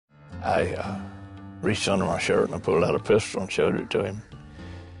I reached under my shirt and I pulled out a pistol and showed it to him.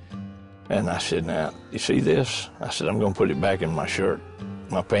 And I said, now, you see this? I said, I'm going to put it back in my shirt,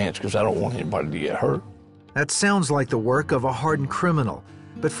 my pants, because I don't want anybody to get hurt. That sounds like the work of a hardened criminal,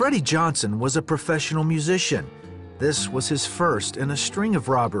 but Freddie Johnson was a professional musician. This was his first in a string of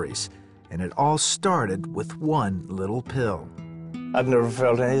robberies, and it all started with one little pill. I'd never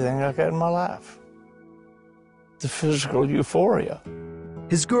felt anything like that in my life. The physical euphoria.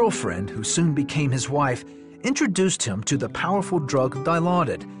 His girlfriend, who soon became his wife, introduced him to the powerful drug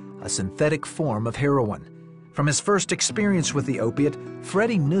Dilaudid, a synthetic form of heroin. From his first experience with the opiate,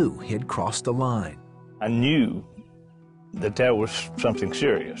 Freddie knew he had crossed the line. I knew that that was something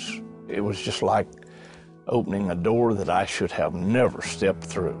serious. It was just like opening a door that I should have never stepped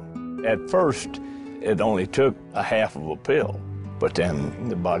through. At first, it only took a half of a pill, but then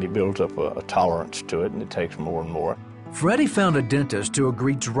the body builds up a tolerance to it, and it takes more and more. Freddie found a dentist who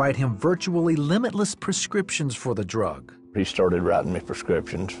agreed to write him virtually limitless prescriptions for the drug. He started writing me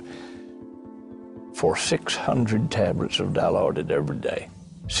prescriptions for 600 tablets of Dilaudid every day,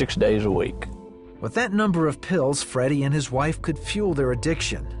 6 days a week. With that number of pills, Freddie and his wife could fuel their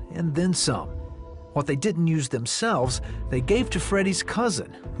addiction, and then some. What they didn't use themselves, they gave to Freddie's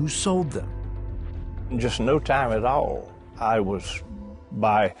cousin, who sold them. In just no time at all, I was,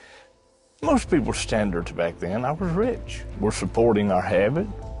 by most people's standards back then, I was rich. We're supporting our habit,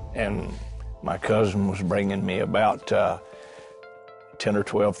 and my cousin was bringing me about $10,000 or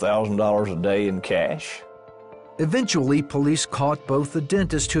 $12,000 a day in cash. Eventually, police caught both the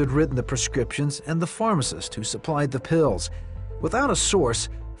dentist who had written the prescriptions and the pharmacist who supplied the pills. Without a source,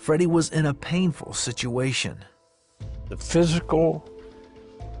 Freddie was in a painful situation. The physical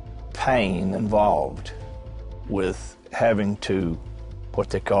pain involved with having to, what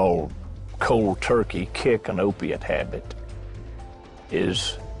they call cold turkey, kick an opiate habit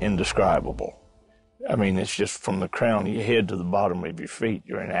is indescribable. I mean, it's just from the crown of your head to the bottom of your feet,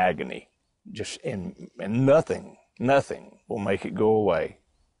 you're in agony. And nothing will make it go away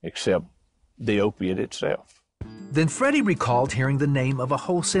except the opiate itself. Then Freddie recalled hearing the name of a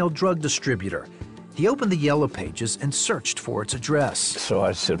wholesale drug distributor. He opened the Yellow Pages and searched for its address. So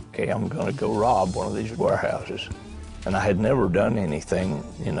I said, okay, I'm going to go rob one of these warehouses. And I had never done anything,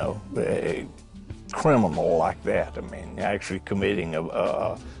 you know, criminal like that. I mean, actually committing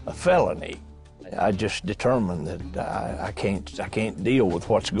a felony. I just determined that I can't deal with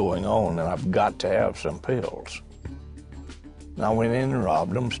what's going on, and I've got to have some pills. And I went in and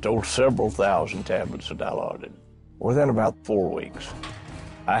robbed them, stole several thousand tablets of Dilaudid. Within about 4 weeks,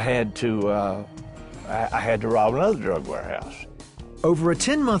 I had to rob another drug warehouse. Over a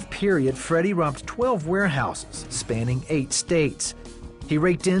 10-month period, Freddie robbed 12 warehouses spanning 8 states. He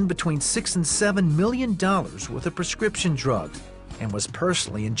raked in between $6 and $7 million worth of prescription drugs and was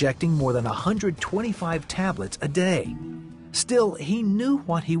personally injecting more than 125 tablets a day. Still, he knew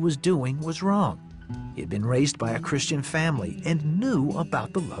what he was doing was wrong. He had been raised by a Christian family and knew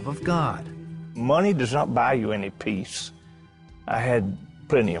about the love of God. Money does not buy you any peace. I had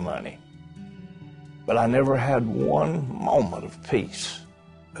plenty of money, but I never had one moment of peace.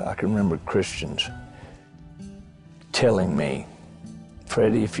 I can remember Christians telling me,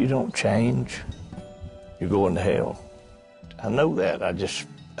 Freddie, if you don't change, you're going to hell. I know that.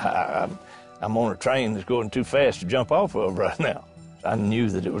 I'm on a train that's going too fast to jump off of right now. I knew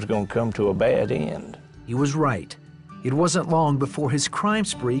that it was going to come to a bad end. He was right. It wasn't long before his crime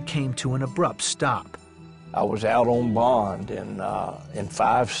spree came to an abrupt stop. I was out on bond in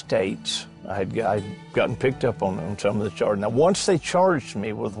 5 states. I'd gotten picked up on some of the charges. Now, once they charged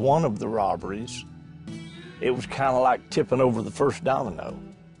me with one of the robberies, it was kind of like tipping over the first domino.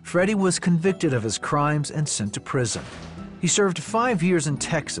 Freddie was convicted of his crimes and sent to prison. He served 5 years in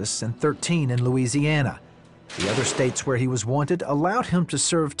Texas and 13 in Louisiana. The other states where he was wanted allowed him to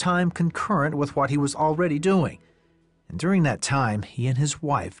serve time concurrent with what he was already doing. And during that time, he and his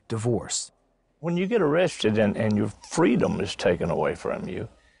wife divorced. When you get arrested and your freedom is taken away from you,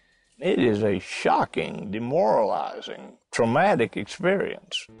 it is a shocking, demoralizing, traumatic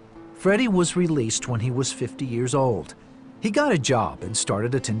experience. Freddie was released when he was 50 years old. He got a job and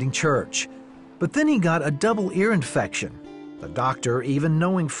started attending church. But then he got a double ear infection. The doctor, even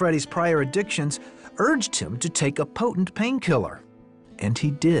knowing Freddie's prior addictions, urged him to take a potent painkiller. And he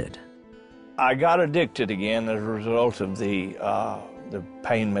did. I got addicted again as a result of the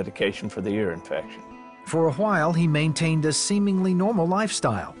pain medication for the ear infection. For a while, he maintained a seemingly normal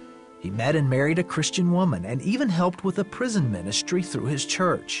lifestyle. He met and married a Christian woman and even helped with a prison ministry through his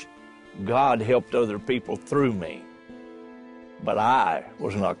church. God helped other people through me, but I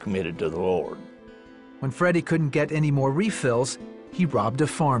was not committed to the Lord. When Freddie couldn't get any more refills, he robbed a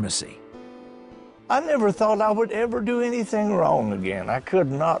pharmacy. I never thought I would ever do anything wrong again. I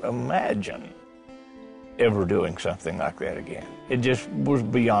could not imagine ever doing something like that again. It just was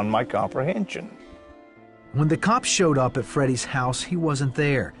beyond my comprehension. When the cops showed up at Freddie's house, he wasn't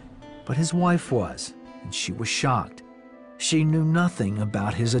there, but his wife was, and she was shocked. She knew nothing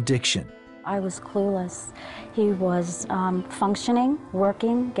about his addiction. I was clueless. He was functioning,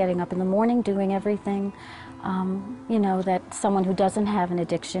 working, getting up in the morning, doing everything, you know, that someone who doesn't have an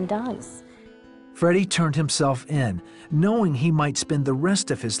addiction does. Freddie turned himself in, knowing he might spend the rest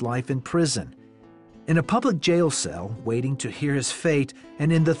of his life in prison. In a public jail cell, waiting to hear his fate,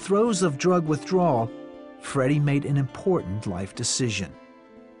 and in the throes of drug withdrawal, Freddie made an important life decision.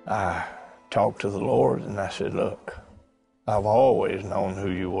 I talked to the Lord and I said, look, I've always known who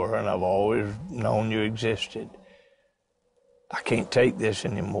you were and I've always known you existed. I can't take this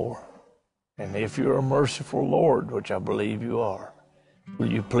anymore. And if you're a merciful Lord, which I believe you are,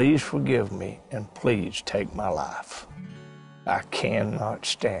 will you please forgive me and please take my life? I cannot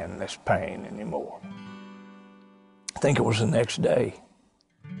stand this pain anymore. I think it was the next day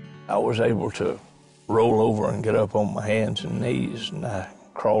I was able to roll over and get up on my hands and knees, and I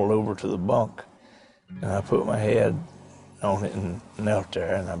crawled over to the bunk and I put my head on it and knelt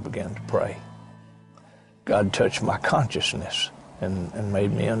there and I began to pray. God touched my consciousness and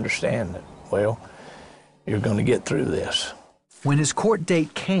made me understand that, well, you're going to get through this. When his court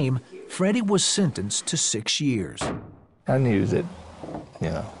date came, Freddie was sentenced to 6 years. I knew that,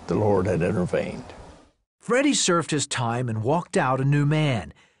 the Lord had intervened. Freddie served his time and walked out a new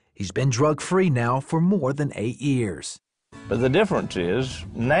man. He's been drug-free now for more than 8 years. But the difference is,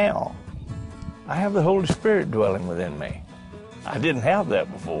 now, I have the Holy Spirit dwelling within me. I didn't have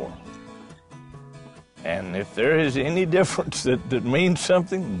that before. And if there is any difference that means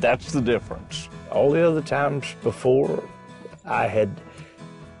something, that's the difference. All the other times before, I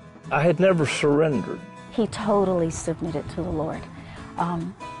had never surrendered. He totally submitted to the Lord.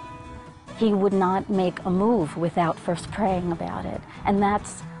 He would not make a move without first praying about it. And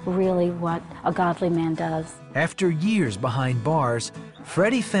that's really what a godly man does. After years behind bars,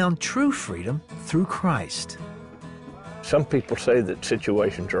 Freddie found true freedom through Christ. Some people say that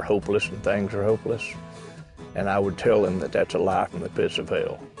situations are hopeless and things are hopeless. And I would tell them that that's a lie from the pits of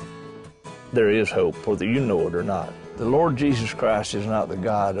hell. There is hope, whether you know it or not. The Lord Jesus Christ is not the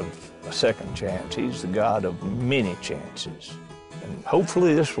God of a second chance. He's the God of many chances. And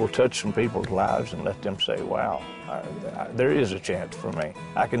hopefully this will touch some people's lives and let them say, wow, there is a chance for me.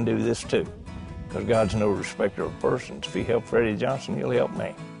 I can do this too. Because God's no respecter of persons. If he helped Freddie Johnson, he'll help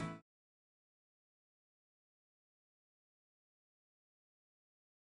me.